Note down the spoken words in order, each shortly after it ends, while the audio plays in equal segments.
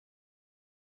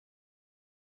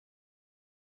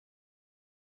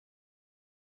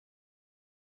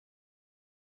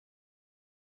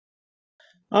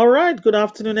All right, good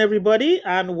afternoon, everybody,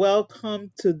 and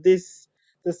welcome to the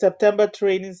September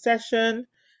training session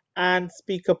and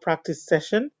speaker practice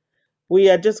session. We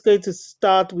are just going to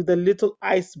start with a little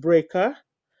icebreaker.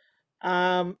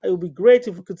 It would be great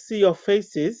if we could see your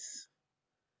faces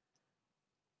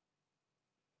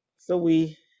so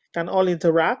we can all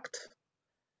interact.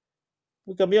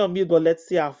 We can be on mute, but let's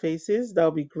see our faces. That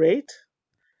would be great.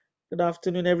 Good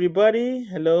afternoon, everybody.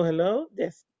 Hello, hello.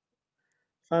 Yes,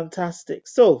 fantastic.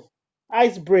 So,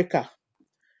 icebreaker.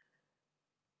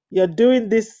 You're doing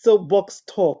this soapbox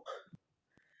talk.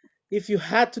 If you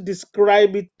had to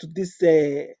describe it to this,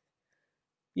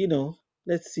 you know,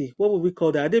 let's see, what would we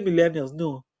call that? Are they millennials?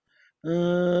 No.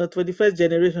 21st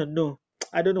generation? No.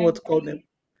 I don't know what Gen to call them. Z.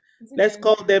 Is it Let's Gen Z?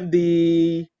 call them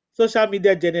the social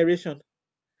media generation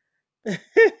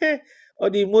or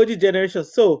the emoji generation.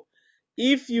 So,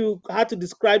 if you had to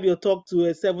describe your talk to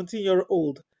a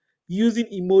 17-year-old using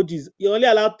emojis, you're only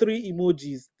allowed three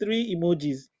emojis. Three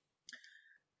emojis.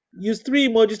 Use three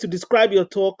emojis to describe your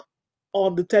talk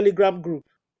on the Telegram group.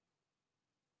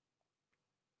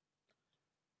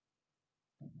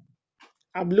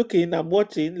 I'm looking, I'm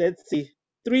watching. Let's see.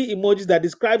 Three emojis that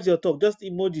describes your talk, just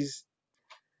emojis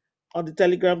on the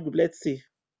Telegram group. Let's see.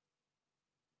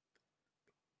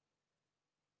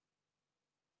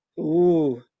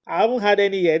 Ooh, I haven't had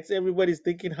any yet. Everybody's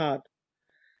thinking hard.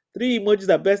 Three emojis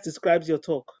that best describes your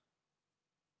talk.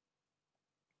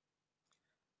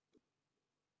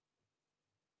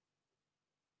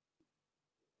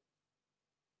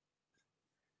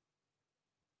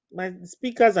 My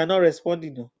speakers are not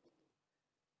responding. No.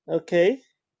 Okay.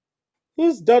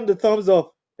 Who's done the thumbs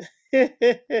up? Who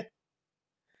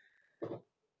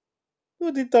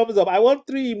did thumbs up? I want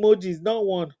three emojis, not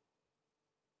one.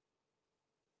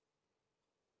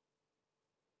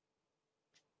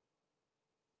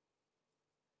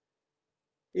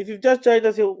 If you've just joined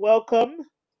us, you're welcome.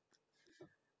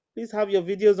 Please have your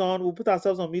videos on. We'll put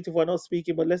ourselves on mute if we're not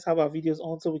speaking, but let's have our videos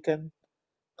on so we can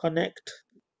connect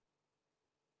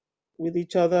with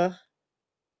each other.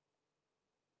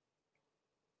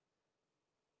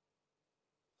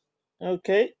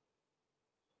 Okay.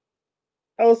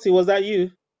 Elsie, was that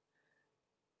you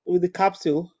with the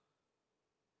capsule?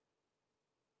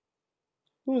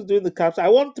 Who's doing the capsule? I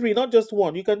want three, not just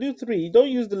one. You can do three. Don't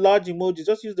use the large emojis,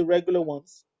 just use the regular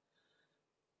ones.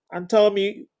 And tell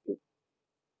me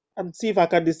and see if I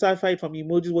can decipher it from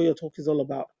emojis what your talk is all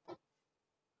about.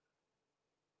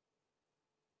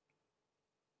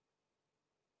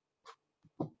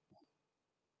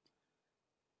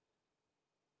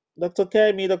 Dr.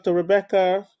 Kemi, Dr.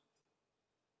 Rebecca.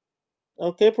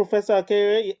 Okay, Professor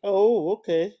Akere. Oh,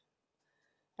 okay.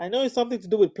 I know it's something to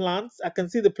do with plants. I can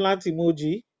see the plant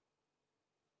emoji.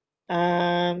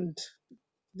 And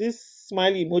this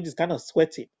smiley emoji is kind of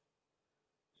sweaty.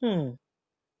 Hmm.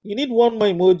 You need one more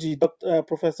emoji,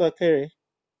 Professor Akere.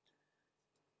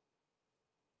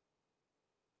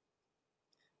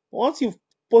 Once you've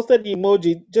posted the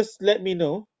emoji, just let me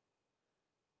know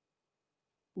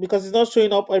because it's not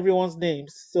showing up everyone's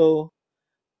names. So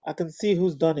I can see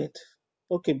who's done it.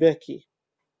 Okay, Becky.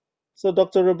 So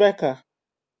Dr. Rebecca,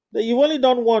 you've only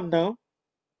done one now.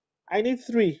 I need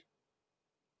three.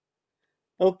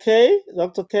 Okay,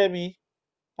 Dr. Kemi,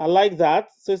 I like that.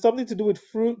 So it's something to do with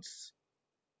fruits,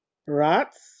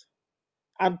 rats,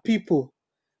 and people.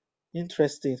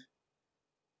 Interesting.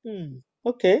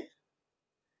 Okay.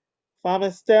 Farm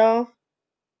Estelle.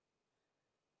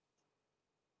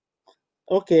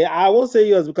 Okay, I won't say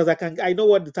yours because I know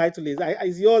what the title is.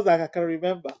 It's yours that I can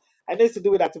remember. I know it's to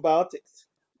do with antibiotics.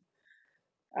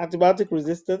 Antibiotic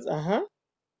resistance. Uh-huh.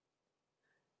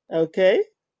 Okay.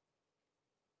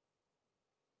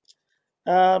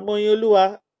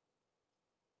 Moyolua,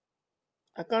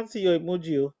 I can't see your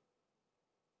emoji. Oh.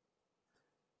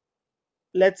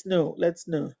 Let's know. Let's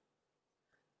know.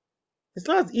 It's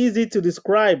not easy to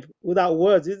describe without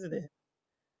words, isn't it?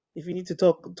 If you need to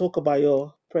talk about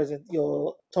your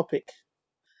topic.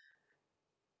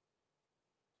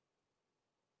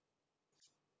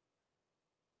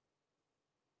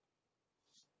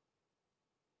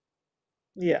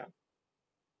 Yeah.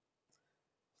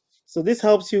 So this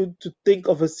helps you to think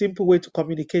of a simple way to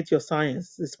communicate your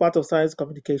science. It's part of science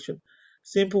communication.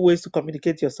 Simple ways to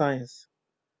communicate your science.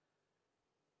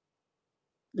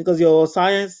 Because your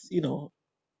science, to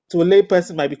a lay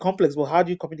person might be complex, but how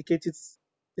do you communicate it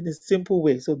in a simple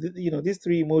way? So these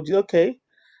three emojis. Okay.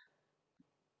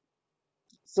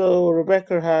 So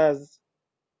Rebecca has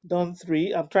done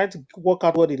three. I'm trying to work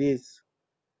out what it is.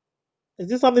 Is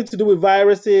this something to do with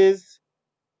viruses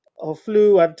or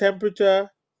flu and temperature?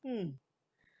 Hmm.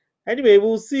 Anyway,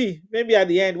 we'll see. Maybe at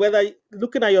the end, whether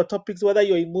looking at your topics, whether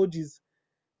your emojis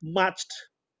matched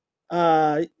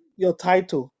uh, your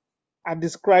title and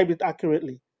described it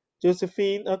accurately.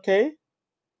 Josephine, okay.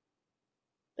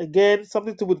 Again,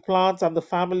 something to do with plants and the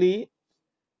family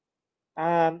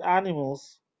and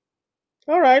animals.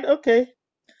 All right, okay.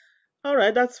 All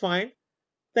right, that's fine.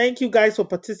 Thank you guys for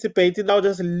participating. That was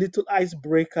just a little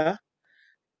icebreaker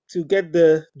to get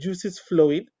the juices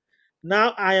flowing.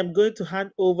 Now I am going to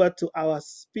hand over to our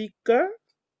speaker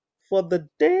for the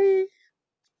day.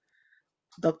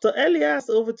 Dr. Elias,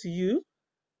 over to you.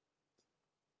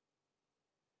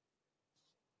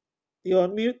 You're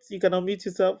on mute. You can unmute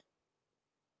yourself.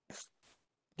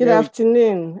 Good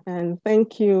afternoon, and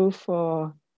thank you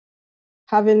for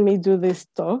having me do this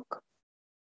talk.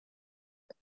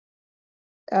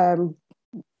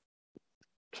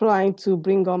 Trying to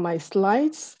bring on my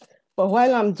slides, but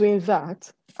while I'm doing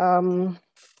that,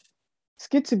 it's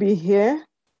good to be here.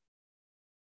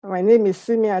 My name is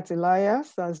Simiat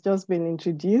Elias, has just been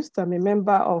introduced. I'm a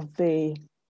member of the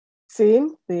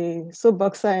team, the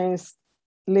Soapbox Science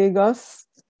Lagos,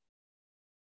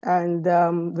 and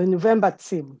the November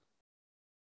team.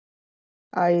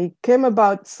 I came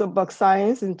about Soapbox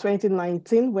Science in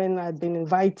 2019 when I'd been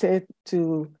invited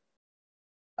to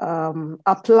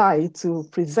apply to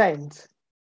present,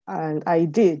 and I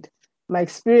did. My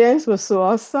experience was so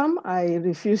awesome, I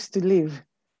refused to leave.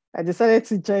 I decided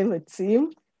to join the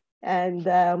team, and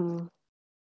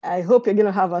I hope you're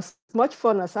gonna have as much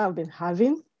fun as I've been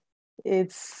having.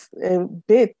 It's a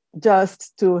bit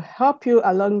just to help you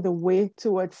along the way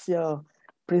towards your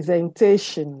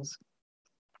presentations.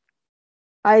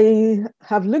 I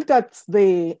have looked at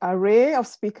the array of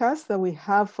speakers that we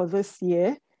have for this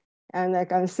year, and I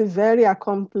can see very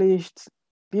accomplished,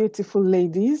 beautiful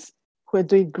ladies who are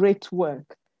doing great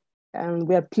work. And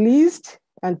we're pleased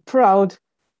and proud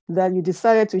that you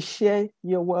decided to share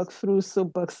your work through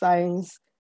Soapbox Science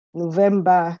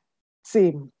November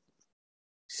team.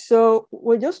 So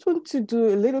we just want to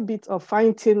do a little bit of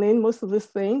fine-tuning. Most of these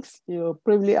things you're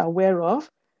probably aware of.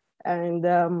 And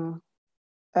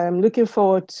I'm looking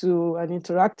forward to an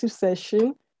interactive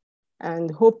session and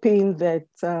hoping that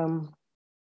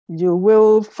you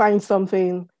will find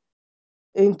something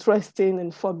interesting,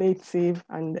 informative,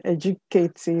 and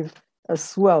educative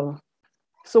as well.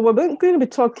 So we're going to be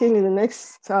talking in the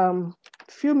next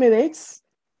few minutes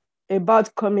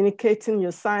about communicating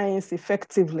your science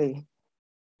effectively,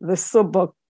 the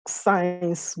Soapbox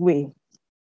Science way.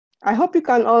 I hope you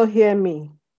can all hear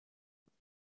me.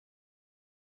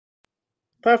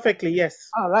 Perfectly, yes.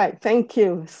 All right, thank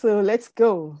you. So let's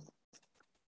go.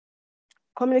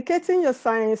 Communicating your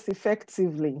science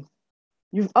effectively.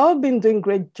 You've all been doing a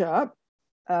great job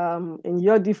in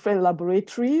your different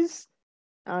laboratories,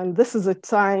 and this is a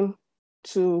time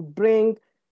to bring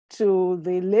to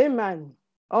the layman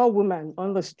or woman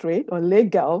on the street or lay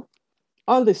girl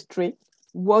on the street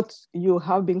what you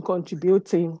have been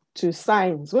contributing to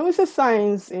science. When we say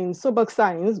science in Soapbox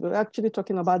Science, we're actually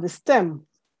talking about the STEM,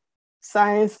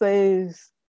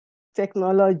 sciences,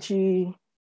 technology,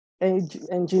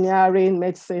 engineering,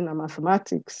 medicine, and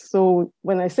mathematics. So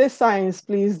when I say science,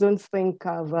 please don't think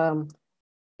I've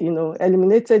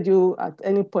eliminated you at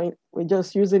any point. We're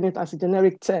just using it as a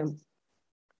generic term.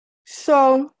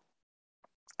 So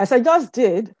as I just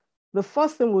did, the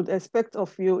first thing we'd expect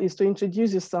of you is to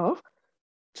introduce yourself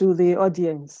to the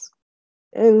audience.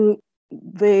 In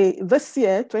this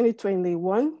year,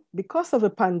 2021, because of the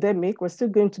pandemic, we're still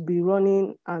going to be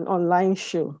running an online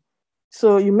show.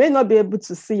 So you may not be able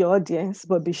to see your audience,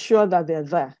 but be sure that they're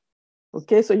there.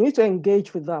 Okay, so you need to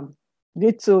engage with them. You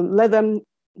need to let them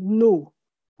know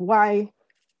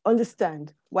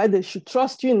understand why they should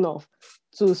trust you enough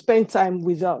to spend time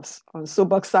with us on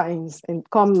Soapbox Science and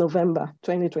come November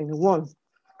 2021.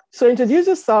 So introduce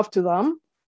yourself to them,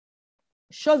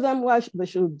 show them why they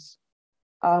should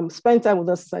spend time with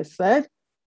us, as I said.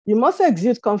 You must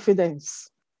exude confidence,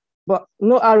 but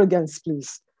no arrogance,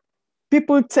 please.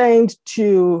 People tend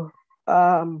to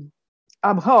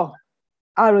abhor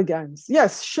arrogance.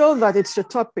 Yes, show that it's your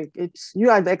topic. You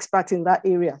are the expert in that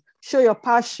area. Show your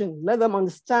passion. Let them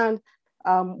understand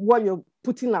what you're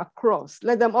putting across.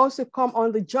 Let them also come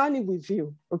on the journey with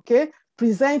you, okay?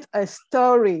 Present a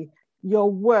story, your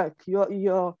work,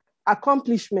 your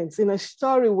accomplishments in a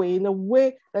story way, in a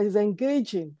way that is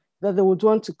engaging, that they would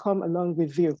want to come along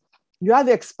with you. You are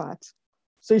the expert,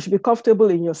 so you should be comfortable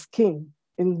in your skin,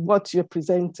 in what you're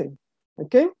presenting,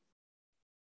 okay?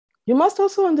 You must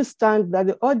also understand that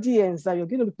the audience that you're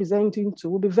going to be presenting to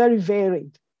will be very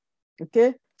varied,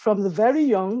 okay? From the very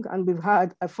young, and we've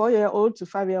had a 4-year-old to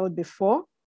 5-year-old before,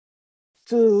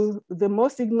 to the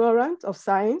most ignorant of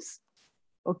science,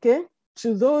 okay?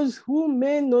 To those who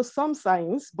may know some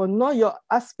science, but not your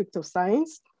aspect of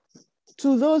science,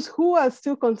 to those who are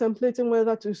still contemplating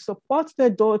whether to support their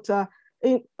daughter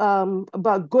in,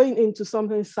 about going into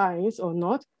something science or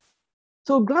not,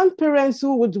 to grandparents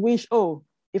who would wish, oh,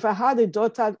 if I had a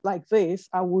daughter like this,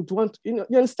 I would want, you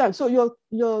understand? So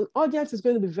your audience is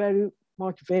going to be very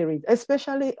much varied,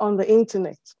 especially on the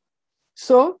internet.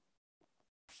 So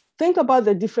think about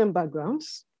the different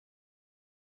backgrounds.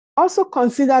 Also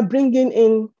consider bringing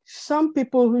in some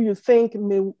people who you think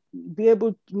may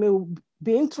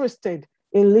be interested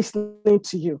in listening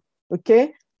to you,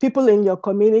 okay? People in your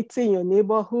community, in your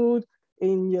neighborhood,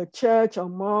 in your church or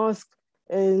mosque,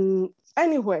 in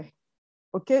anywhere,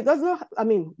 okay? That's not, I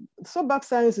mean, Soapbox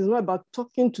Science is not about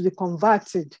talking to the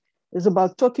converted. It's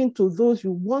about talking to those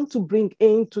you want to bring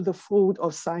into the fold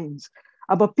of science,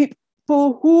 about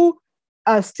people who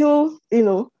are still,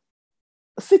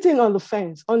 sitting on the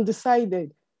fence,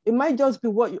 undecided. It might just be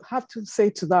what you have to say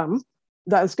to them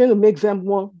that's going to make them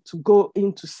want to go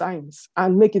into science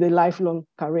and make it a lifelong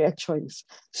career choice.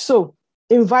 So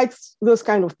invite those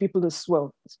kind of people as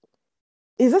well.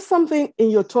 Is this something in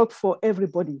your talk for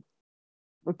everybody?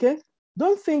 Okay?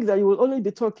 Don't think that you will only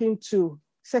be talking to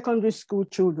secondary school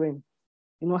children,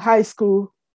 high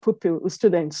school pupil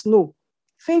students. No.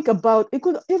 Think about, it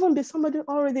could even be somebody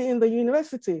already in the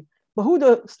university, but who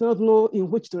does not know in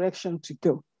which direction to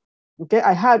go. Okay,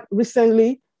 I had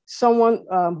recently someone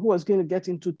who was going to get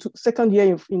into second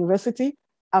year of university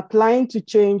applying to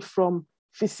change from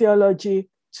physiology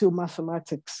to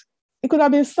mathematics. It could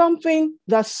have been something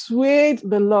that swayed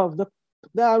the love,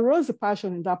 that arose a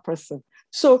passion in that person.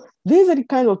 So these are the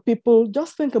kind of people,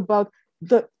 just think about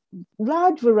the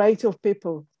large variety of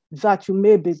people that you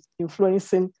may be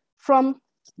influencing from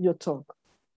your talk.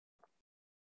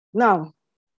 Now,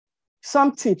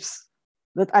 some tips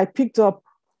that I picked up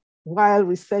while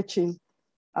researching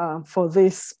for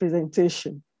this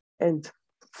presentation, and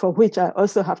for which I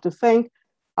also have to thank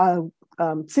our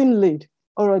team lead,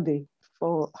 Orode,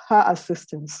 for her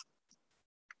assistance.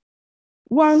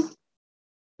 One,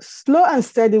 slow and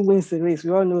steady wins the race.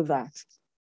 We all know that.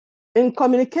 In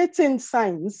communicating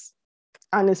science,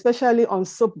 and especially on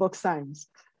Soapbox Science,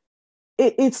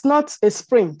 it's not a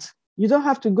sprint. You don't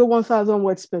have to go 1,000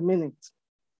 words per minute.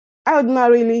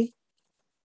 Ordinarily,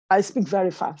 I speak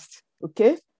very fast,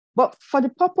 okay? But for the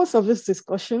purpose of this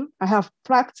discussion, I have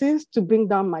practiced to bring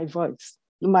down my voice,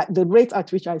 the rate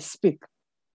at which I speak.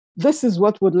 This is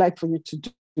what we'd like for you to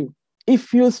do.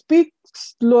 If you speak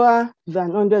slower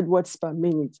than 100 words per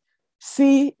minute,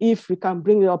 see if we can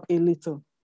bring it up a little.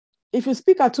 If you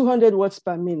speak at 200 words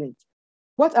per minute,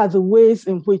 what are the ways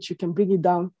in which you can bring it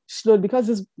down slowly? Because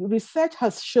this research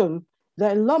has shown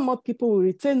that a lot more people will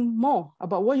retain more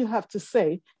about what you have to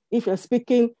say if you're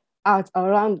speaking at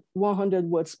around 100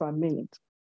 words per minute,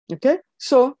 okay?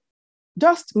 So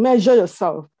just measure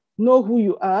yourself, know who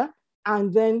you are,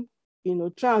 and then,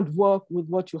 try and work with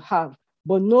what you have.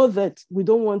 But know that we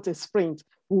don't want a sprint.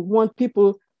 We want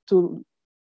people to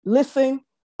listen,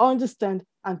 understand,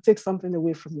 and take something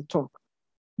away from the talk.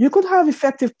 You could have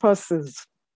effective pauses,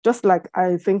 just like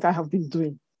I think I have been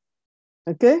doing,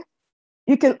 okay?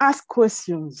 You can ask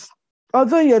questions.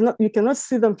 Although you cannot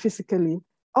see them physically,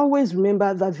 always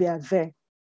remember that they are there.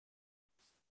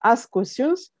 Ask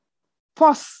questions,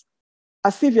 pause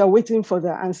as if you're waiting for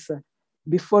the answer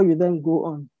before you then go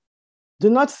on. Do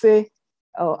not say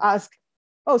or ask,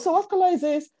 oh, so what color is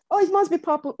this? Oh, it must be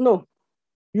purple. No,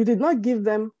 you did not give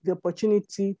them the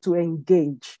opportunity to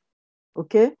engage,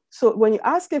 okay? So when you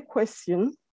ask a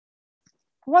question,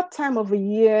 what time of the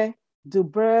year do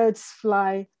birds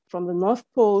fly from the North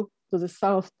Pole to the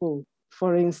South Pole,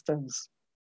 for instance?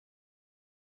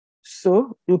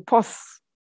 So you pause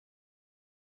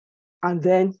and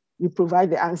then you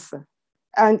provide the answer.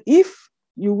 And if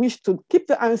you wish to keep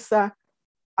the answer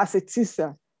as a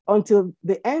teaser until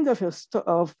the end of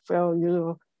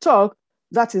your talk,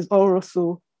 that is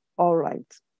also all right.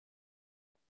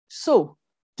 So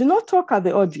do not talk at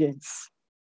the audience.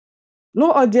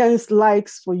 No audience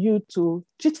likes for you to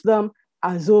treat them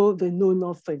as though they know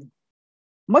nothing.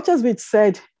 Much as we've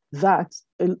said that,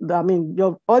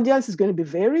 your audience is going to be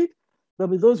varied.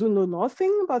 There'll be those who know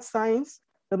nothing about science.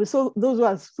 There'll be those who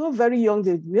are so very young,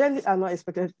 they really are not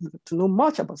expected to know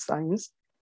much about science.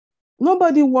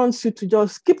 Nobody wants you to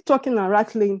just keep talking and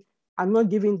rattling and not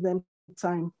giving them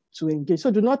time to engage.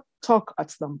 So do not talk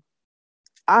at them.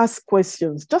 Ask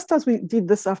questions, just as we did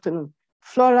this afternoon.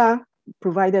 Flora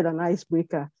provided an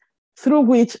icebreaker through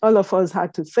which all of us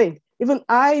had to think. Even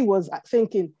I was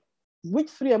thinking, which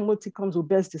three emoticons will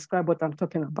best describe what I'm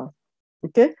talking about?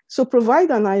 Okay, so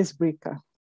provide an icebreaker.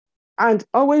 And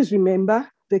always remember,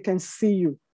 they can see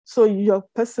you. So your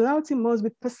personality must be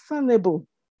personable.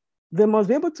 They must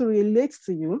be able to relate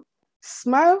to you,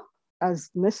 smile as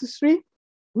necessary,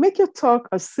 make your talk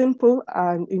as simple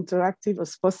and interactive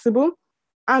as possible,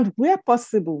 and where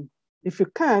possible, if you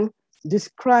can,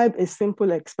 describe a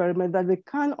simple experiment that they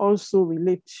can also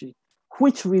relate to,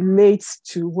 which relates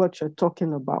to what you're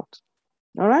talking about.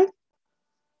 All right?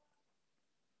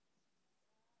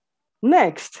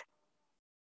 Next,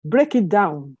 break it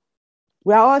down.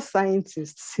 We are all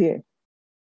scientists here.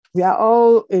 We are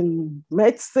all in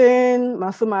medicine,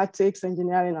 mathematics,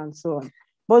 engineering, and so on.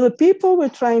 But the people we're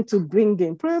trying to bring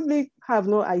in probably have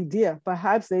no idea.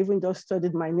 Perhaps they even just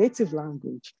studied my native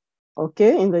language,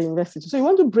 okay, in the university. So you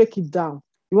want to break it down.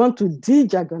 You want to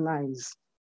de-jargonize.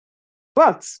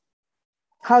 But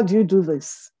how do you do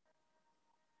this?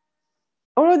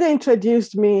 Already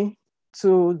introduced me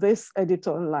to this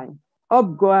editor online,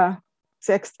 UpGoa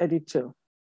Text Editor,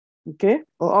 okay,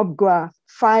 or UpGoa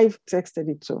 5 Text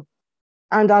Editor.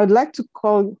 And I would like to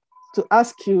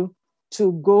ask you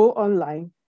to go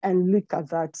online and look at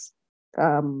that,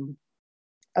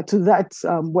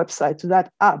 website, to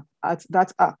that app,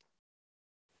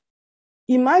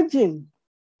 Imagine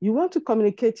you want to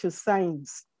communicate your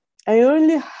science and you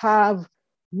only have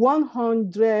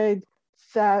 100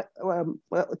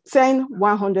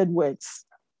 words.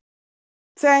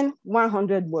 10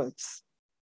 100 words.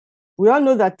 We all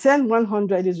know that 10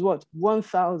 100 is what?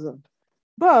 1,000.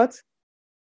 But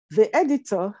the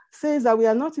editor says that we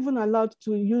are not even allowed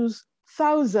to use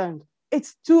 1,000.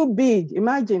 It's too big.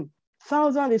 Imagine,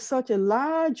 1,000 is such a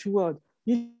large word.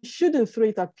 You shouldn't throw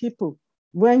it at people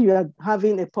when you are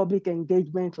having a public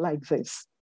engagement like this.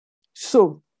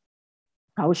 So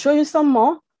I will show you some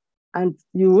more, and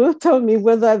you will tell me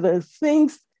whether there are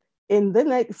things in the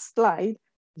next slide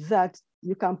that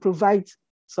you can provide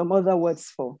some other words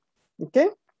for, okay?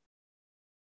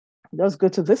 Just go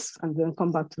to this and then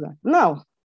come back to that. Now,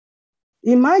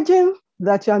 imagine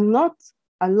that you are not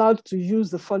allowed to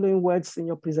use the following words in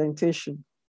your presentation: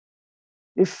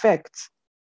 effect,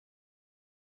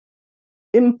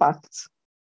 impact,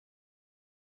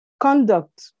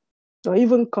 conduct, or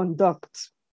even conduct,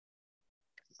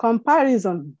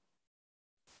 comparison,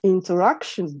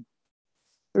 interaction,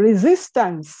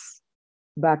 resistance,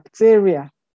 bacteria,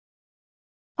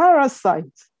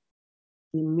 parasite,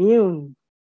 immune,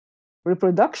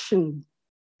 reproduction,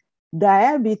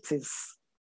 diabetes,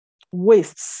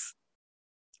 wastes.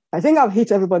 I think I've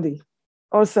hit everybody,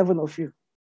 all 7 of you.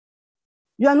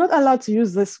 You are not allowed to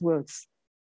use these words,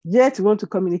 yet you want to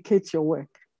communicate your work.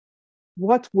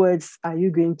 What words are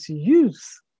you going to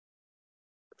use?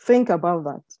 Think about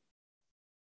that.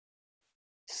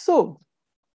 So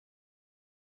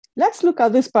let's look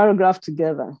at this paragraph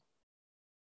together.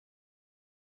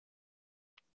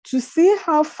 To see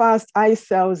how fast eye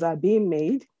cells are being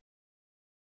made,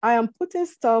 I am putting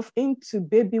stuff into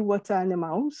baby water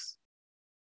animals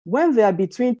when they are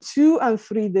between 2 and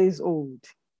 3 days old.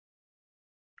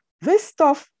 This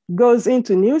stuff goes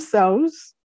into new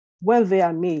cells when they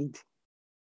are made.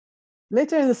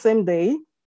 Later in the same day,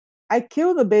 I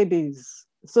kill the babies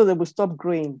so they will stop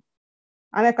growing,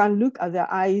 and I can look at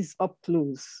their eyes up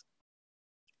close.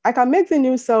 I can make the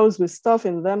new cells with stuff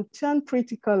in them turn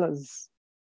pretty colors,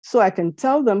 so I can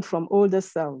tell them from older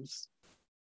cells.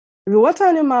 If the water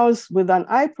animals with an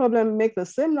eye problem make the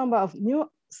same number of new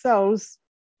cells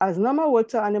as normal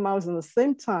water animals in the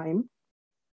same time,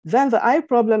 then the eye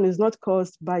problem is not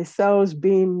caused by cells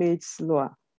being made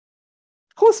slower.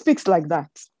 Who speaks like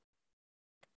that?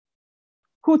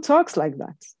 Who talks like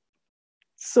that?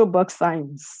 Soapbox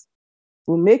science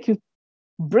will make you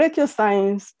break your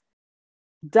science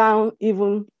down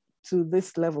even to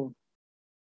this level.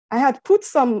 I had put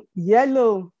some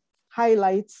yellow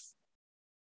highlights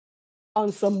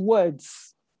on some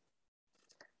words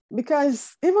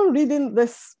because even reading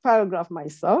this paragraph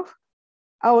myself,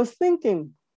 I was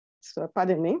thinking, so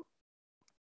pardon me,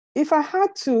 if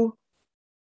I'd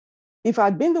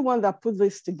been the one that put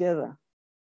this together,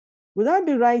 would I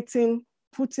be writing,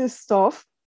 putting stuff,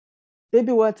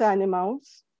 baby water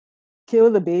animals, kill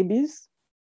the babies,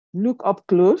 look up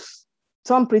close,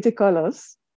 turn pretty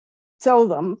colors, tell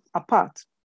them apart,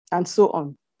 and so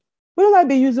on? Wouldn't I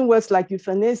be using words like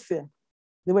euthanasia?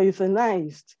 They were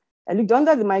euthanized. I looked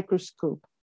under the microscope,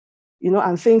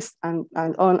 and things and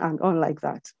on like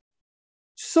that.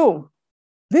 So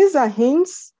these are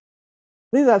hints.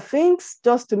 These are things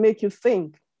just to make you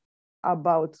think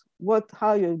about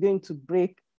how you're going to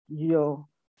break your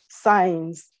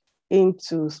science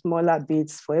into smaller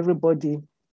bits for everybody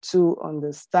to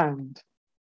understand.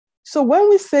 So when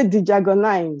we say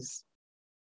dejargonize,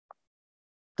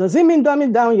 does it mean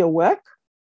dumbing down your work?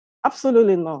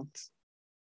 Absolutely not.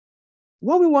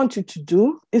 What we want you to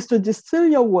do is to distill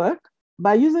your work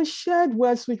by using shared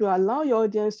words which will allow your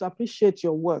audience to appreciate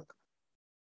your work.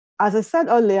 As I said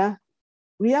earlier,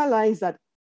 realize that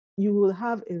you will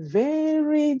have a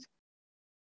varied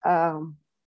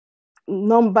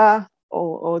number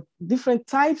or different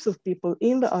types of people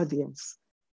in the audience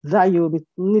that you'll be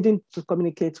needing to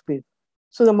communicate with.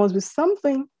 So there must be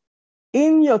something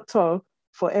in your talk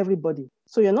for everybody.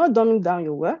 So you're not dumbing down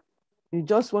your work. You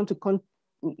just want to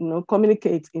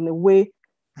communicate in a way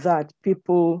that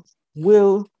people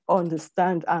will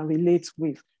understand and relate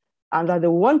with, and that they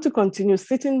want to continue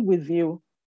sitting with you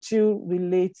to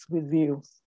relate with you,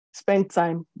 spend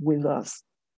time with us.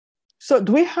 So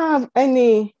do we have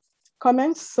any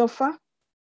comments so far?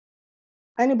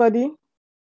 Anybody?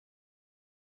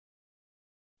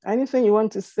 Anything you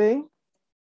want to say?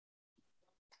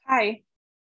 Hi.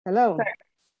 Hello. Sorry.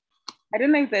 I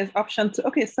don't know if there's option to,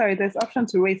 okay, sorry, there's option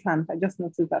to raise hand. I just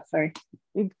noticed that, sorry.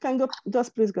 You can go,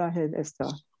 just please go ahead, Esther.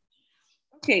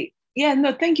 Okay, yeah,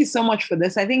 no, thank you so much for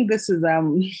this. I think this is a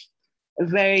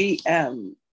very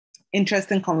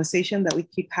interesting conversation that we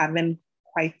keep having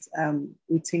quite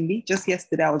routinely. Just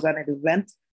yesterday, I was at an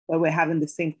event where we're having the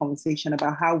same conversation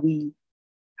about how we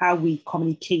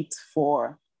communicate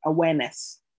for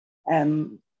awareness.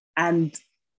 And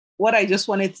what I just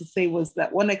wanted to say was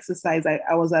that one exercise,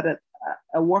 I was at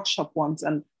a workshop once,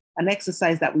 and an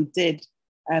exercise that we did,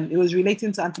 it was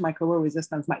relating to antimicrobial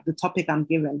resistance, the topic I'm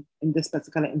given in this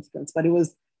particular instance, but it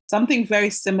was something very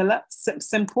similar,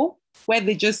 simple, where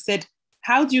they just said,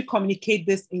 how do you communicate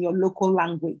this in your local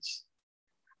language?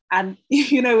 And,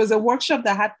 you know, it was a workshop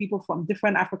that had people from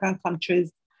different African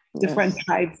countries, different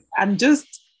tribes, and just,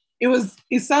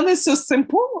 it sounded so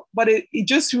simple, but it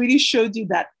just really showed you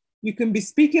that you can be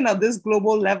speaking at this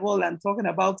global level and talking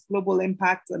about global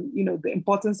impact and, you know, the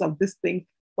importance of this thing,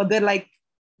 but they're like,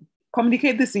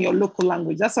 communicate this in your local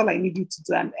language. That's all I need you to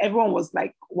do. And everyone was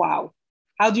like, wow,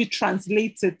 how do you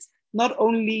translate it? Not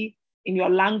only in your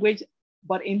language,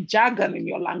 but in jargon in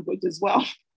your language as well.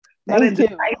 Not in the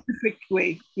scientific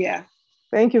way. Yeah.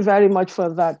 Thank you very much for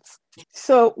that.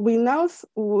 So we now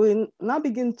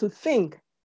begin to think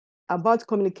about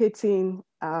communicating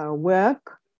our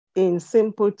work in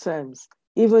simple terms,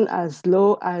 even as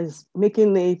low as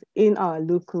making it in our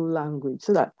local language,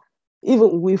 so that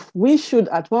even if we should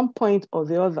at one point or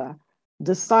the other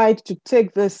decide to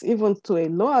take this even to a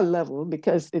lower level,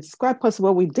 because it's quite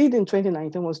possible we did in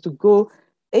 2019 was to go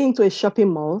into a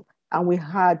shopping mall and we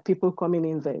had people coming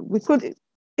in there. We could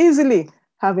easily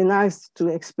have been asked to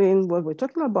explain what we're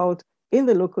talking about in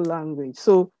the local language.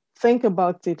 So think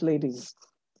about it, ladies.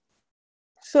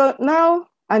 So now,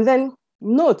 and then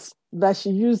note that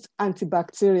she used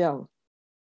antibacterial.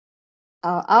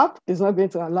 Our app is not going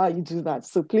to allow you to do that.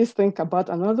 So please think about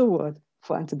another word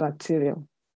for antibacterial.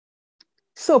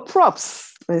 So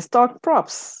props, let's talk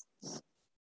props.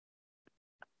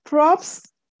 Props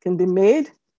can be made,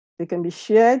 they can be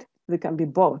shared, they can be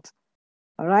bought,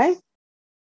 all right?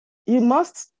 You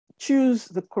must choose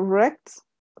the correct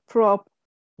prop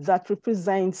that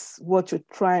represents what you're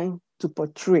trying to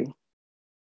portray,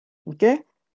 okay?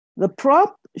 The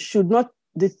prop should not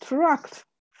detract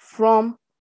from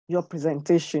your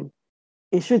presentation.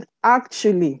 It should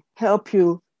actually help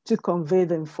you to convey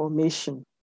the information.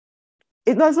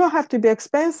 It does not have to be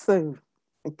expensive,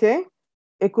 okay?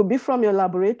 It could be from your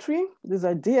laboratory. These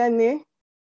are DNA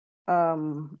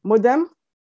modem.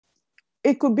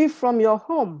 It could be from your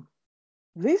home.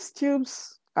 These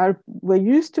tubes were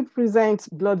used to present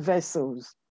blood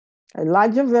vessels, a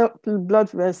larger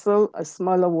blood vessel, a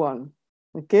smaller one,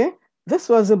 okay? This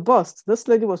was a bust. This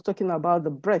lady was talking about the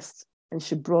breast, and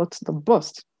she brought the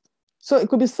bust. So it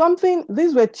could be something,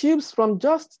 these were tubes from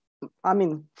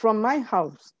from my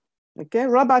house, okay?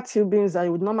 Rubber tubings that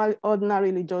you would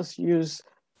ordinarily just use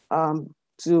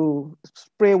to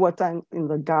spray water in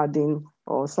the garden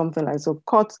or something like that. So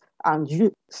cut and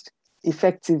used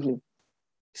effectively.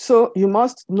 So you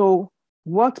must know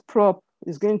what prop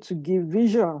is going to give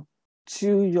visual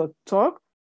to your talk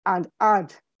and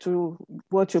add to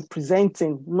what you're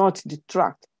presenting, not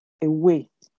detract away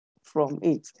from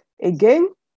it. Again,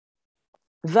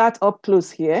 that up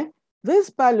close here, these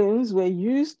balloons were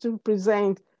used to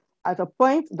present at a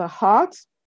point the heart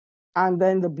and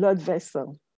then the blood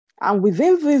vessel. And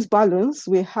within these balloons,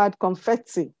 we had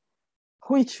confetti,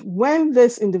 which when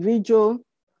this individual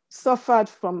suffered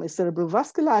from a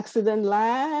cerebrovascular accident,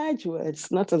 large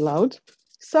words, not allowed,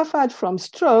 suffered from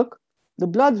stroke, the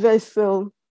blood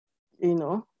vessel,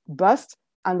 burst,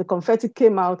 and the confetti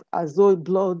came out as though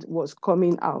blood was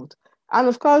coming out. And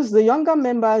of course, the younger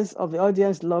members of the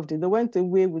audience loved it. They went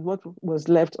away with what was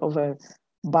left of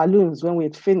balloons when we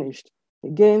had finished.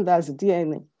 Again, that's the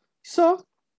DNA. So,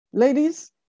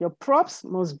 ladies, your props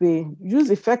must be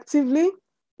used effectively.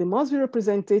 They must be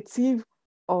representative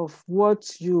of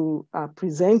what you are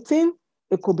presenting.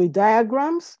 It could be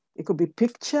diagrams, it could be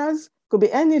pictures, it could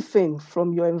be anything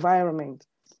from your environment.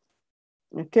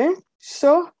 Okay,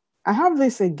 so I have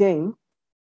this again.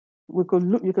 You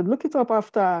could look it up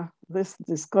after this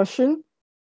discussion.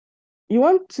 You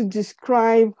want to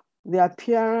describe the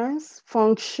appearance,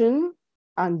 function,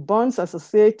 and bonds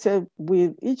associated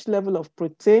with each level of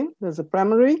protein. There's a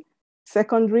primary,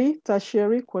 secondary,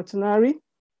 tertiary, quaternary.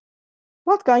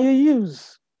 What can you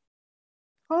use?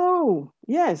 Oh,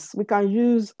 yes, we can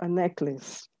use a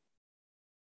necklace.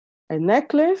 A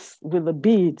necklace with the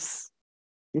beads.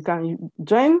 You can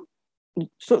join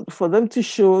for them to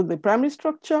show the primary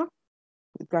structure.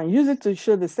 You can use it to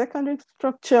show the secondary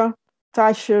structure,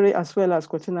 tertiary, as well as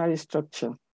quaternary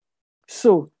structure.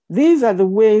 So these are the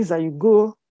ways that you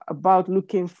go about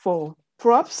looking for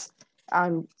props,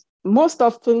 and most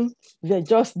often they're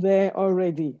just there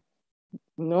already.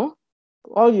 You know,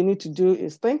 all you need to do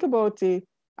is think about it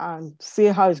and see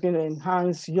how it's going to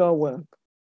enhance your work.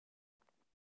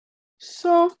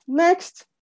 So next,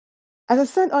 as I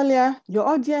said earlier, your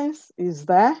audience is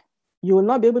there. You will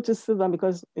not be able to see them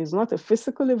because it's not a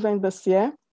physical event this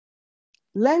year.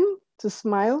 Learn to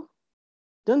smile.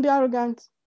 Don't be arrogant.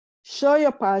 Show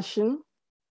your passion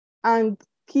and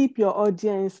keep your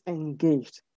audience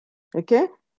engaged. Okay?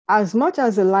 As much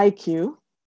as they like you,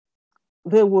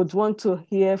 they would want to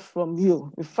hear from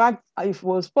you. In fact, if it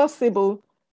was possible,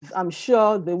 I'm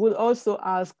sure they would also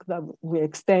ask that we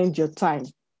extend your time.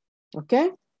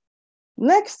 Okay?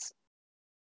 Next,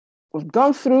 we've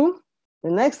gone through.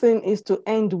 The next thing is to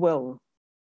end well.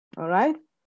 All right?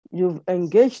 You've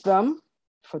engaged them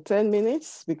for 10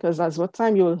 minutes because that's what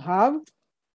time you will have.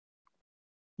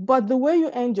 But the way you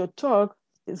end your talk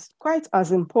is quite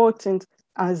as important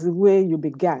as the way you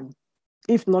began,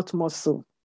 if not more so,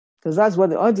 because that's what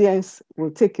the audience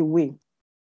will take away.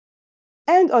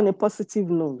 End on a positive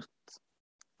note.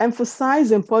 Emphasize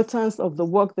the importance of the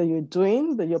work that you're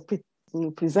doing, that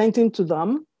you're presenting to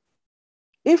them.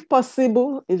 If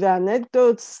possible, if there are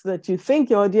anecdotes that you think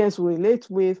your audience will relate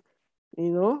with,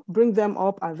 bring them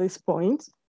up at this point.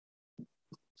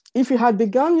 If you had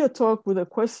begun your talk with a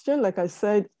question, like I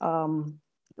said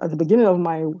at the beginning of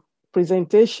my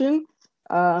presentation,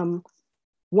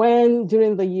 when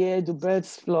during the year do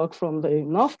birds flock from the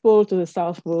North Pole to the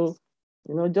South Pole,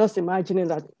 just imagining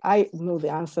that I know the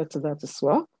answer to that as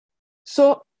well.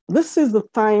 So this is the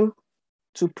time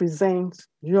to present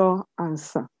your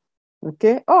answer,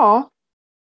 okay? Or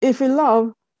if you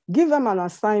love, give them an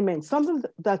assignment, something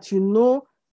that it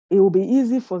will be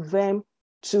easy for them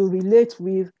to relate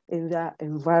with in their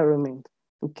environment,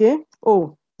 okay?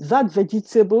 Oh, that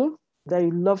vegetable that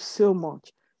you love so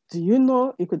much, do you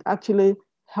know it could actually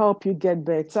help you get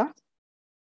better?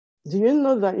 Do you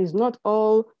know that it's not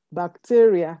all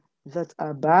bacteria that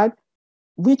are bad?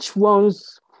 Which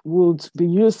ones would be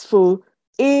useful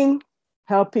in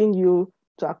helping you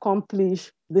to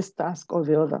accomplish this task or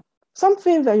the other?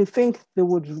 Something that you think they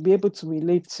would be able to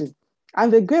relate to.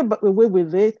 And they go away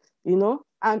with it,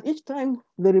 and each time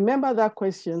they remember that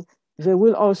question, they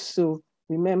will also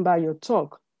remember your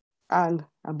talk. And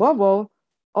above all,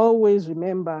 always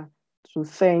remember to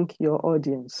thank your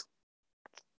audience.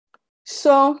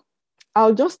 So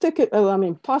I'll just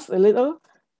pause a little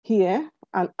here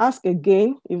and ask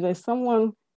again if there's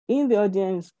someone in the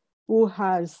audience who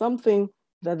has something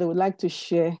that they would like to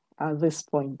share at this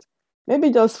point.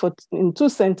 Maybe just in 2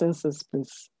 sentences,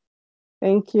 please.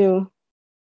 Thank you.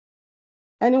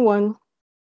 Anyone?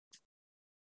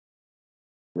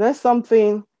 There's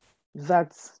something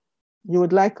that you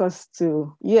would like us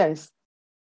to, yes.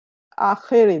 Dr.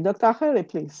 Ahere,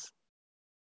 please.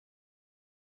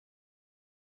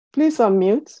 Please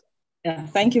unmute. Yeah,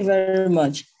 thank you very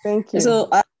much. Thank you. So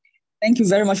thank you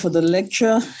very much for the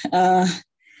lecture.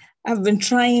 I've been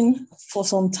trying for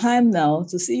some time now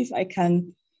to see if I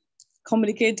can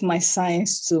communicate my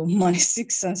science to my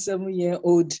 6- and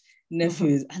 7-year-old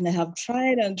nephews. And I have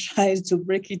tried and tried to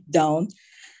break it down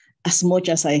as much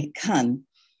as I can.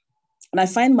 And I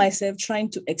find myself trying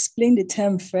to explain the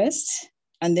term first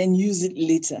and then use it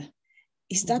later.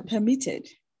 Is that permitted?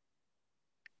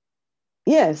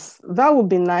 Yes, that would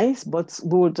be nice, but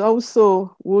we'll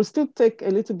still take a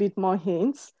little bit more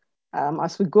hints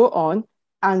as we go on,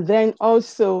 and then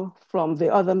also from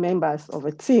the other members of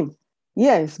a team.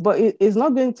 Yes, but it's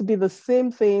not going to be the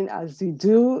same thing as you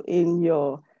do in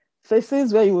your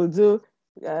thesis, where you will do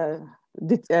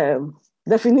the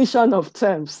definition of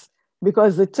terms,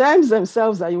 because the terms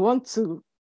themselves that you want to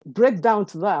break down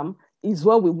to them is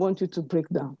what we want you to break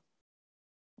down.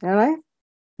 All right?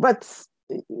 But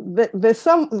there's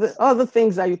some other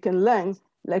things that you can learn.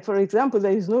 Like, for example,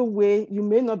 there is no way, you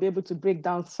may not be able to break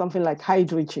down something like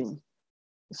hydrogen.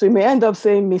 So you may end up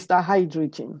saying Mr.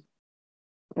 Hydrogen.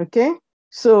 Okay?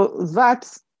 So that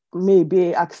may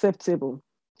be acceptable.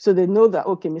 So they know that,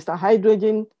 okay, Mr.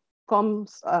 Hydrogen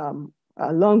comes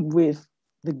along with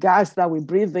the gas that we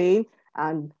breathe in.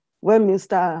 And when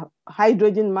Mr.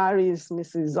 Hydrogen marries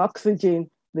Mrs. Oxygen,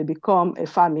 they become a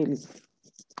family.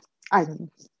 I don't know.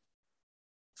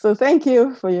 So thank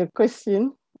you for your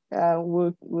question.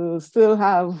 We'll still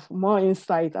have more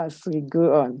insight as we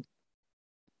go on.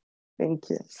 Thank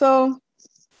you. So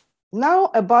now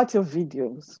about your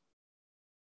videos.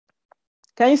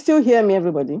 Can you still hear me,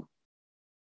 everybody?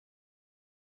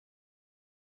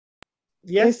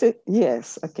 Yes.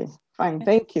 Yes, okay, fine,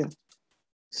 thank you.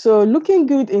 So looking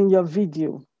good in your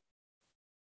video.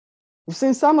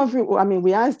 Since some of you, I mean,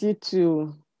 we asked you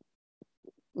to,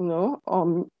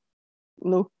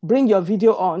 bring your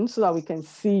video on so that we can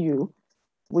see you.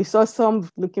 We saw some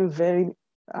looking very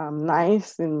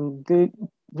nice and good,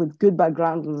 with good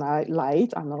background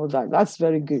light and all that. That's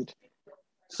very good.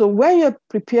 So when you're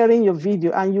preparing your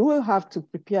video, and you will have to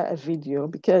prepare a video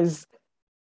because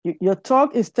your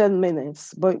talk is 10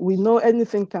 minutes, but we know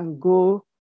anything can go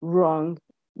wrong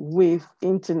with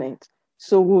internet.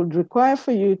 So we would require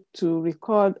for you to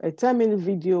record a 10-minute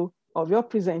video of your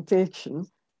presentation.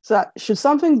 So that should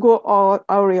something go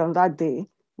awry on that day,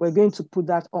 we're going to put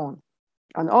that on.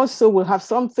 And also we'll have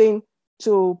something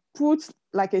to put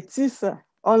like a teaser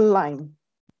online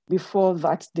before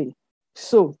that day.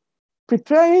 So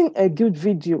preparing a good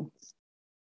video,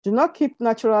 do not keep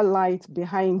natural light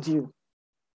behind you.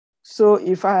 So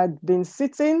if I had been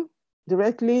sitting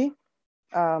directly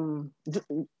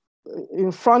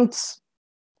in front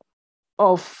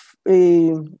of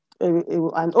an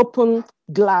open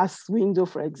glass window,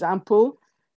 for example,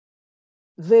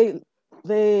 the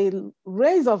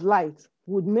rays of light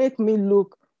would make me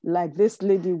look like this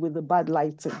lady with the bad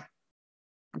lighting,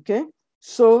 okay?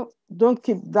 So don't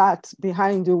keep that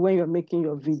behind you when you're making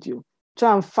your video.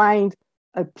 Try and find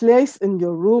a place in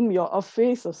your room, your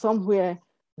office, or somewhere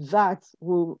that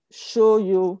will show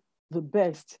you the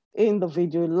best in the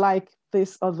video, like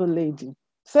this other lady.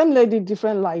 Same lady,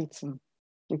 different lighting,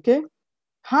 okay?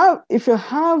 If you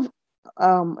have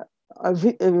an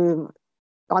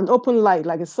open light,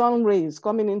 like a sun rays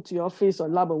coming into your office or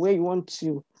lab or where you want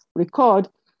to record,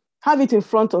 have it in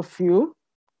front of you.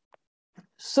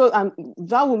 So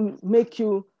that will make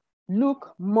you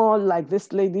look more like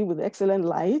this lady with excellent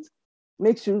light,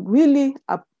 makes you really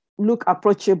look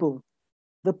approachable.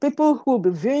 The people who will be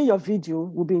viewing your video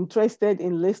will be interested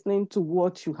in listening to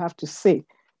what you have to say.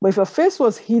 But if your face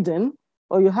was hidden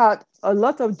or you had a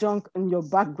lot of junk in your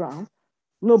background,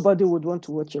 nobody would want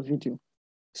to watch your video.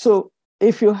 So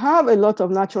if you have a lot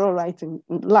of natural light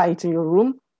in your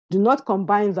room, do not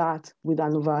combine that with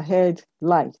an overhead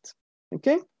light,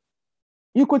 okay?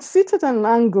 You could sit at an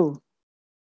angle,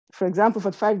 for example,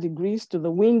 45 degrees to the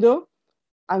window,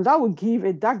 and that would give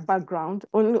a dark background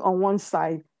only on one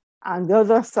side, and the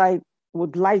other side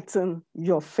would lighten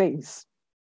your face.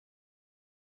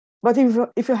 But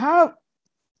if you have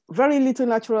very little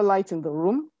natural light in the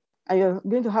room, and you're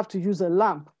going to have to use a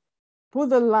lamp, put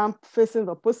the lamp facing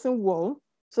the opposite wall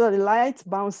so that the light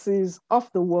bounces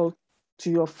off the wall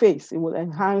to your face. It will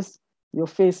enhance your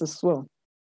face as well.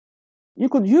 You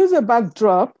could use a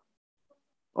backdrop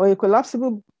or a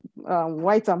collapsible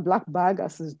white and black bag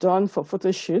as is done for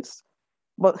photo shoots.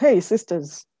 But hey,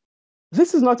 sisters,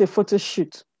 this is not a photo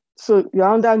shoot, so you're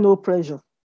under no pressure,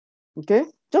 okay?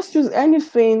 Just use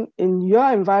anything in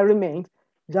your environment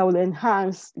that will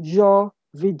enhance your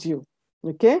video,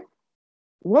 okay?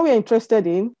 What we're interested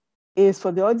in is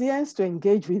for the audience to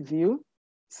engage with you,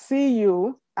 see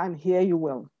you, and hear you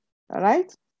well, all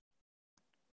right?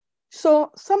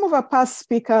 So some of our past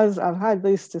speakers have had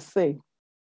this to say.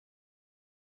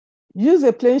 Use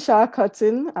a plain shower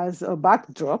curtain as a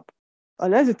backdrop,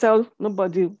 unless you tell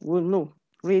nobody will know,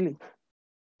 really.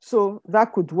 So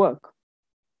that could work.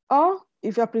 Or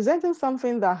if you're presenting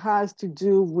something that has to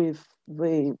do with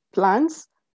the plants,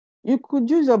 you could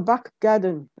use your back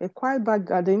garden, a quiet back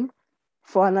garden,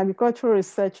 for an agricultural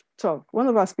research talk. One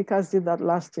of our speakers did that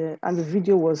last year, and the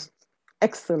video was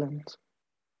excellent.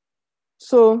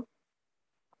 So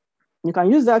you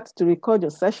can use that to record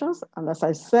your sessions. And as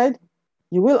I said,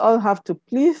 you will all have to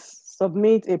please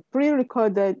submit a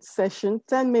pre-recorded session,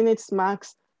 10 minutes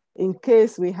max, in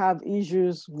case we have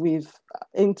issues with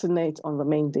internet on the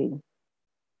main day.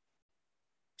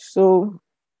 So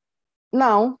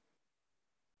now,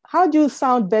 how do you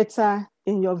sound better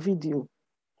in your video?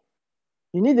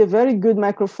 You need a very good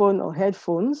microphone or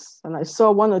headphones. And I saw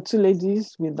 1 or 2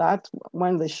 ladies with that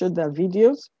when they showed their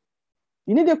videos.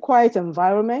 You need a quiet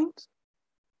environment.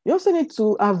 You also need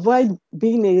to avoid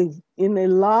being in a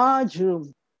large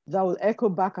room that will echo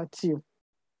back at you,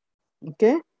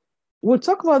 okay? We'll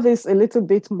talk about this a little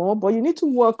bit more, but you need to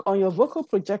work on your vocal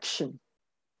projection.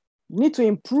 You need to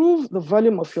improve the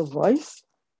volume of your voice.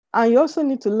 And you also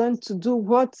need to learn to do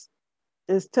what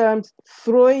is termed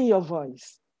throwing your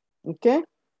voice, okay?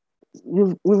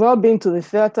 We've all been to the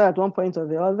theater at one point or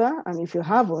the other, and if you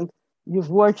haven't, you've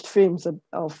watched films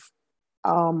of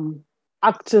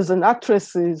actors and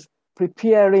actresses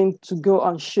preparing to go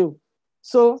on show.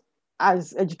 So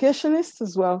as educationists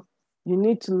as well, you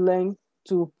need to learn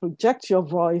to project your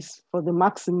voice for the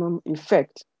maximum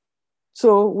effect.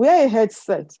 So wear a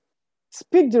headset,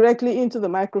 speak directly into the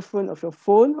microphone of your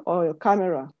phone or your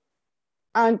camera.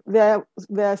 And there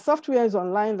are softwares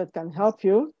online that can help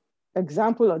you,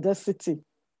 example, Audacity,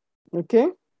 okay?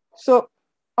 So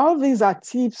all these are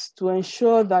tips to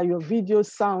ensure that your video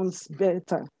sounds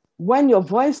better. When your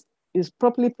voice is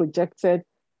properly projected,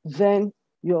 then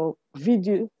your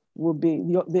video will be,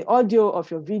 the audio of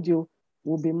your video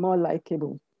will be more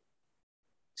likable.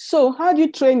 So how do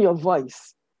you train your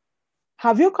voice?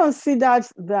 Have you considered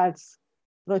that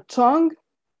the tongue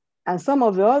and some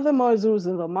of the other muscles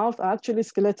in the mouth are actually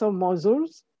skeletal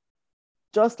muscles,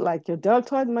 just like your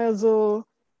deltoid muscle,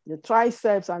 your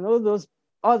triceps, and all those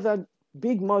other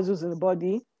big muscles in the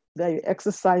body that you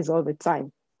exercise all the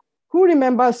time? Who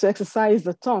remembers to exercise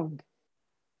the tongue?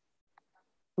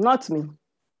 Not me.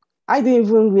 I didn't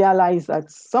even realize that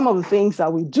some of the things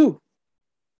that we do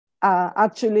are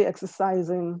actually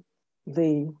exercising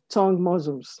the tongue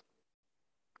muscles.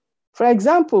 For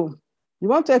example, you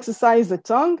want to exercise the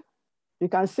tongue, you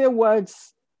can say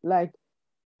words like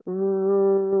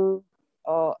or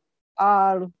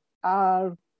R,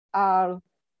 R, R.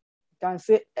 You can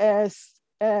say S,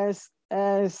 S,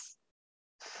 S,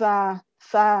 Tha,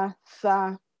 Tha,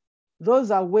 Tha.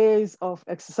 Those are ways of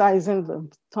exercising the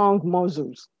tongue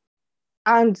muscles.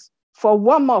 And for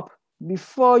warm-up,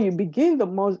 before you begin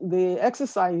the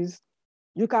exercise,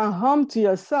 you can hum to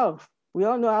yourself. We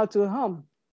all know how to hum.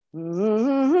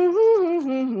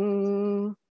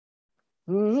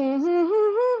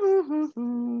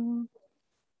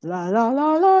 La, la,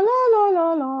 la, la, la, la,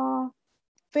 la, la.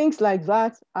 Things like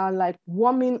that are like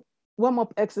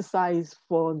warm-up exercise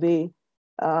for the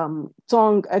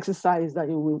tongue exercise that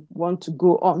you will want to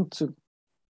go on to.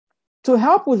 To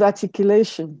help with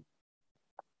articulation,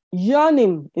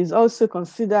 yawning is also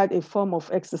considered a form of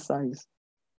exercise.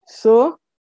 So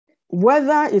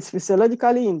whether it's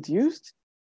physiologically induced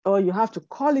or you have to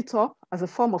call it up as a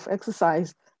form of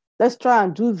exercise, let's try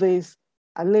and do this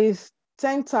at least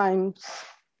 10 times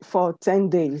for 10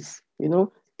 days. You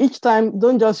know, each time,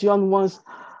 don't just yawn once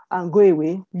and go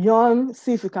away. Yawn,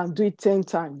 see if you can do it 10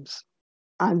 times.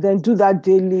 And then do that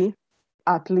daily,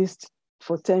 at least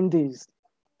for 10 days.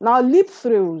 Now, lip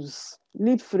thrills.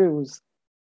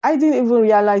 I didn't even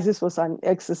realize this was an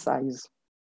exercise.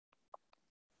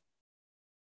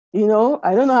 You know,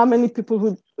 I don't know how many people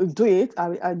who do it.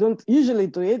 I don't usually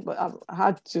do it, but I've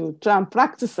had to try and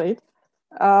practice it.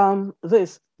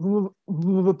 This. I'm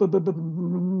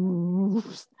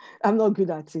not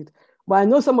good at it, but I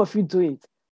know some of you do it.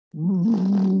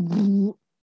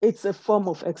 It's a form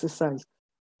of exercise.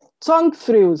 Tongue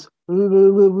thrills,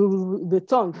 the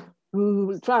tongue.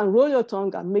 Try and roll your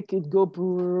tongue and make it go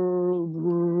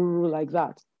like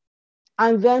that.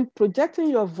 And then projecting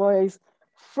your voice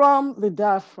from the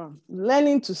diaphragm,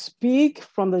 learning to speak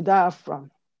from the diaphragm.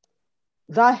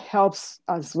 That helps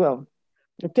as well.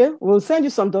 Okay, we'll send you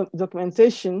some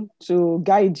documentation to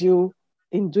guide you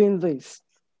in doing this.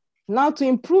 Now, to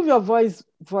improve your voice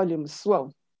volume as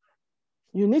well,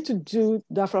 you need to do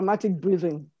diaphragmatic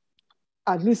breathing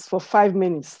at least for 5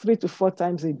 minutes, 3 to 4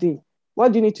 times a day.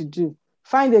 What do you need to do?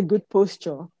 Find a good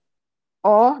posture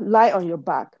or lie on your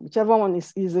back, whichever one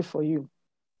is easy for you.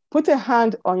 Put a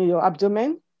hand on your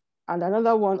abdomen and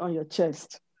another one on your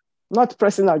chest. Not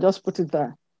pressing out, just put it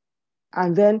there.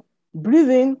 And then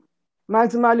breathe in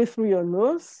maximally through your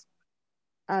nose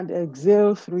and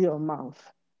exhale through your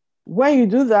mouth. When you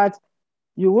do that,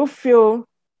 you will feel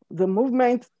the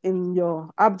movement in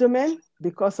your abdomen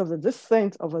because of the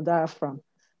descent of the diaphragm.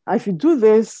 And if you do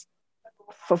this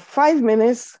for 5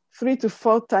 minutes, 3 to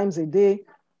 4 times a day,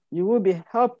 you will be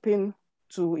helping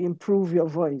to improve your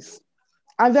voice.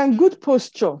 And then good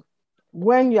posture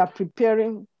when you are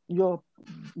preparing your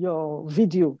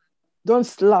video. Don't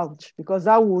slouch, because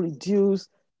that will reduce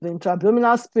the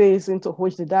intra-abdominal space into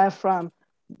which the diaphragm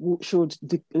should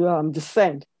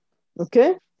descend.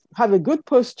 Okay? Have a good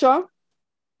posture.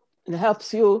 It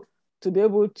helps you to be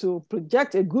able to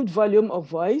project a good volume of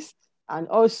voice, and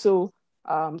also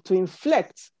to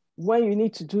inflect when you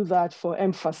need to do that for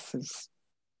emphasis.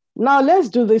 Now let's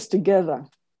do this together.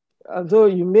 Although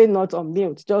you may not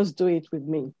unmute, just do it with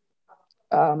me.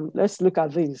 Let's look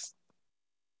at this.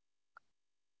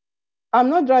 I'm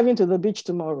not driving to the beach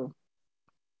tomorrow.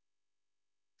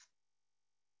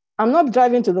 I'm not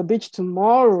driving to the beach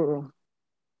tomorrow.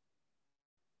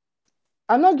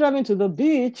 I'm not driving to the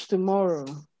beach tomorrow.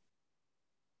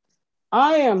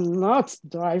 I am not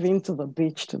driving to the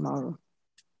beach tomorrow.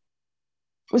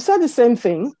 We said the same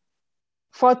thing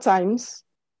 4 times,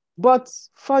 but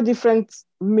 4 different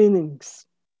meanings.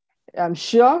 I'm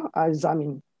sure, as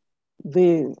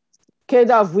the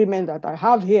cadre of women that I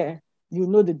have here, you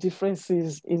know the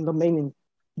differences in the meaning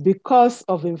because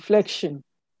of inflection,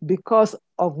 because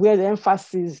of where the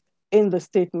emphasis in the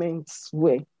statements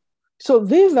were. So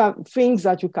these are things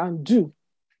that you can do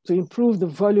to improve the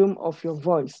volume of your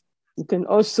voice. You can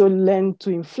also learn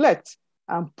to inflect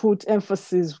and put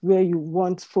emphasis where you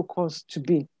want focus to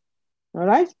be. All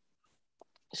right?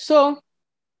 So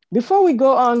before we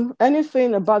go on,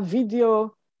 anything about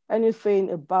video, anything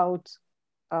about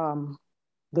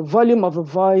the volume of the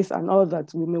voice and all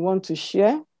that we may want to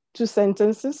share? 2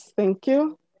 sentences, thank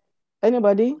you.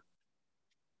 Anybody?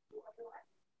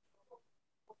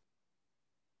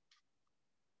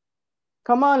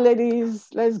 Come on, ladies,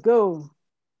 let's go.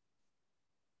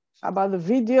 About the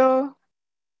video,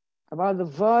 about the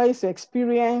voice,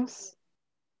 experience.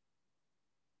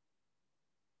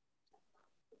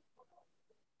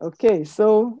 Okay,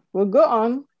 so we'll go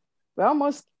on. We're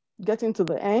almost getting to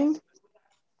the end.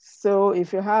 So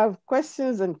if you have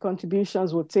questions and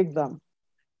contributions, we'll take them.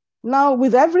 Now,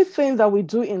 with everything that we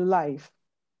do in life,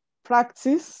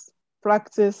 practice,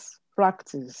 practice,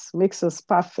 practice makes us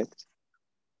perfect.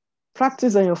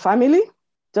 Practice on your family,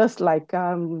 just like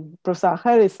Professor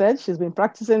Harry said, she's been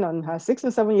practicing on her 6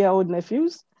 and 7-year-old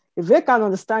nephews. If they can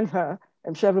understand her,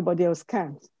 I'm sure everybody else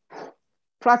can.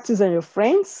 Practice on your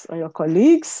friends, on your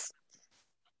colleagues,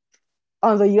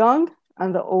 on the young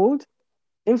and the old.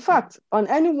 In fact, on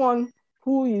anyone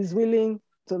who is willing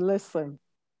to listen.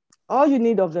 All you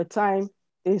need of the time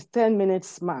is 10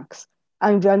 minutes max.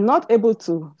 And if you're not able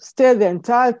to stay the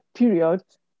entire period,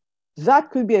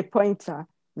 that could be a pointer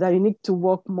that you need to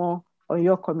work more on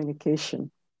your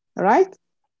communication, all right?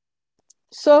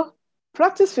 So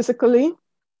practice physically,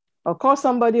 or call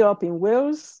somebody up in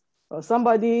Wales, or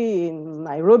somebody in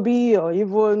Nairobi, or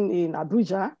even in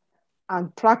Abuja,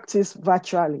 and practice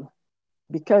virtually,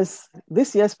 because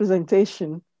this year's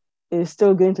presentation is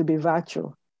still going to be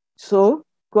virtual. So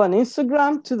go on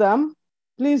Instagram to them.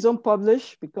 Please don't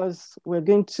publish, because we're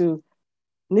going to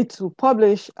need to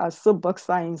publish as Soapbox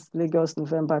Science Lagos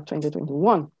November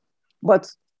 2021.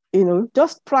 But,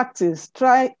 just practice,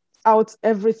 try out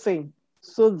everything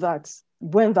so that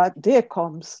when that day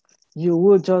comes, you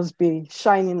will just be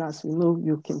shining as we know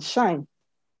you can shine.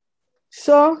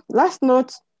 So last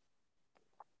note,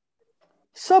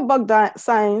 Soapbox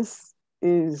Science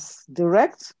is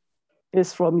direct,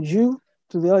 it's from you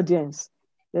to the audience.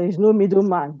 There is no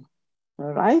middleman,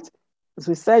 all right? As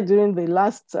we said during the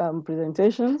last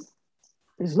presentation,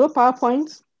 there's no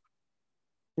PowerPoint,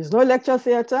 there's no lecture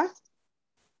theater,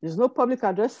 there's no public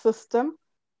address system.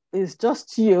 It's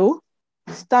just you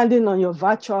standing on your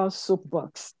virtual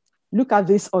soapbox. Look at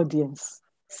this audience.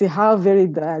 See how very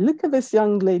dry. Look at this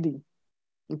young lady,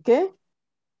 okay?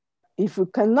 If you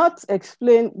cannot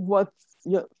explain what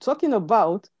you're talking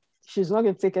about, she's not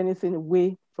going to take anything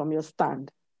away from your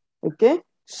stand, okay?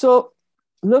 So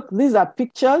look, these are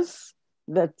pictures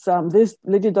that this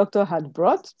lady doctor had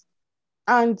brought.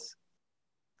 And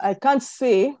I can't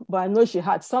say, but I know she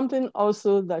had something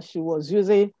also that she was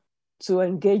using to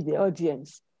engage the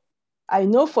audience. I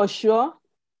know for sure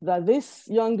that this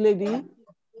young lady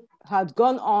had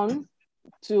gone on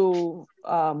to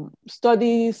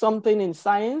study something in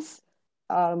science,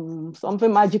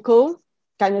 something magical,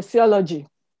 kinesiology.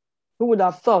 Who would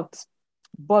have thought?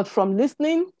 But from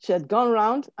listening, she had gone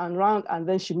round, and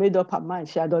then she made up her mind.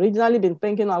 She had originally been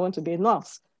thinking, I want to be a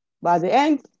nurse. But at the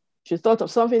end, she thought of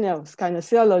something else,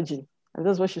 kinesiology, and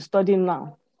that's what she's studying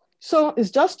now. So it's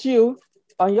just you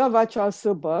on your virtual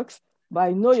soapbox, but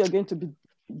I know you're going to be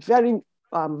very,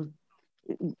 you're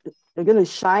going to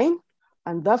shine,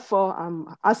 and therefore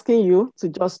I'm asking you to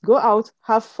just go out,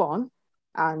 have fun,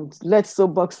 and let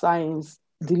Soapbox Science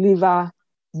deliver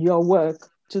your work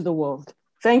to the world.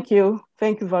 Thank you.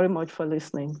 Thank you very much for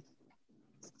listening.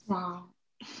 Wow.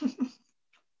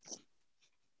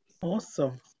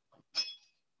 Awesome.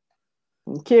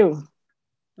 Thank you.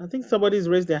 I think somebody's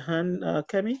raised their hand,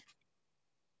 Kemi.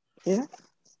 Yeah.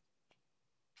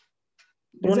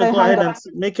 You want to go ahead and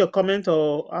make your comment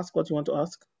or ask what you want to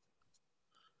ask?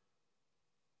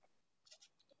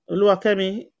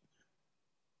 Oluwakemi.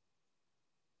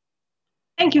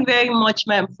 Thank you very much,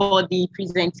 ma'am, for the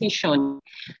presentation.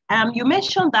 You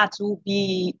mentioned that we'll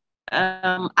be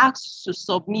asked to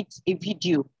submit a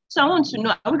video. So I want to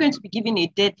know, are we going to be given a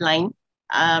deadline?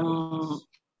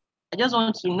 I just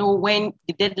want to know when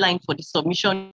the deadline for the submission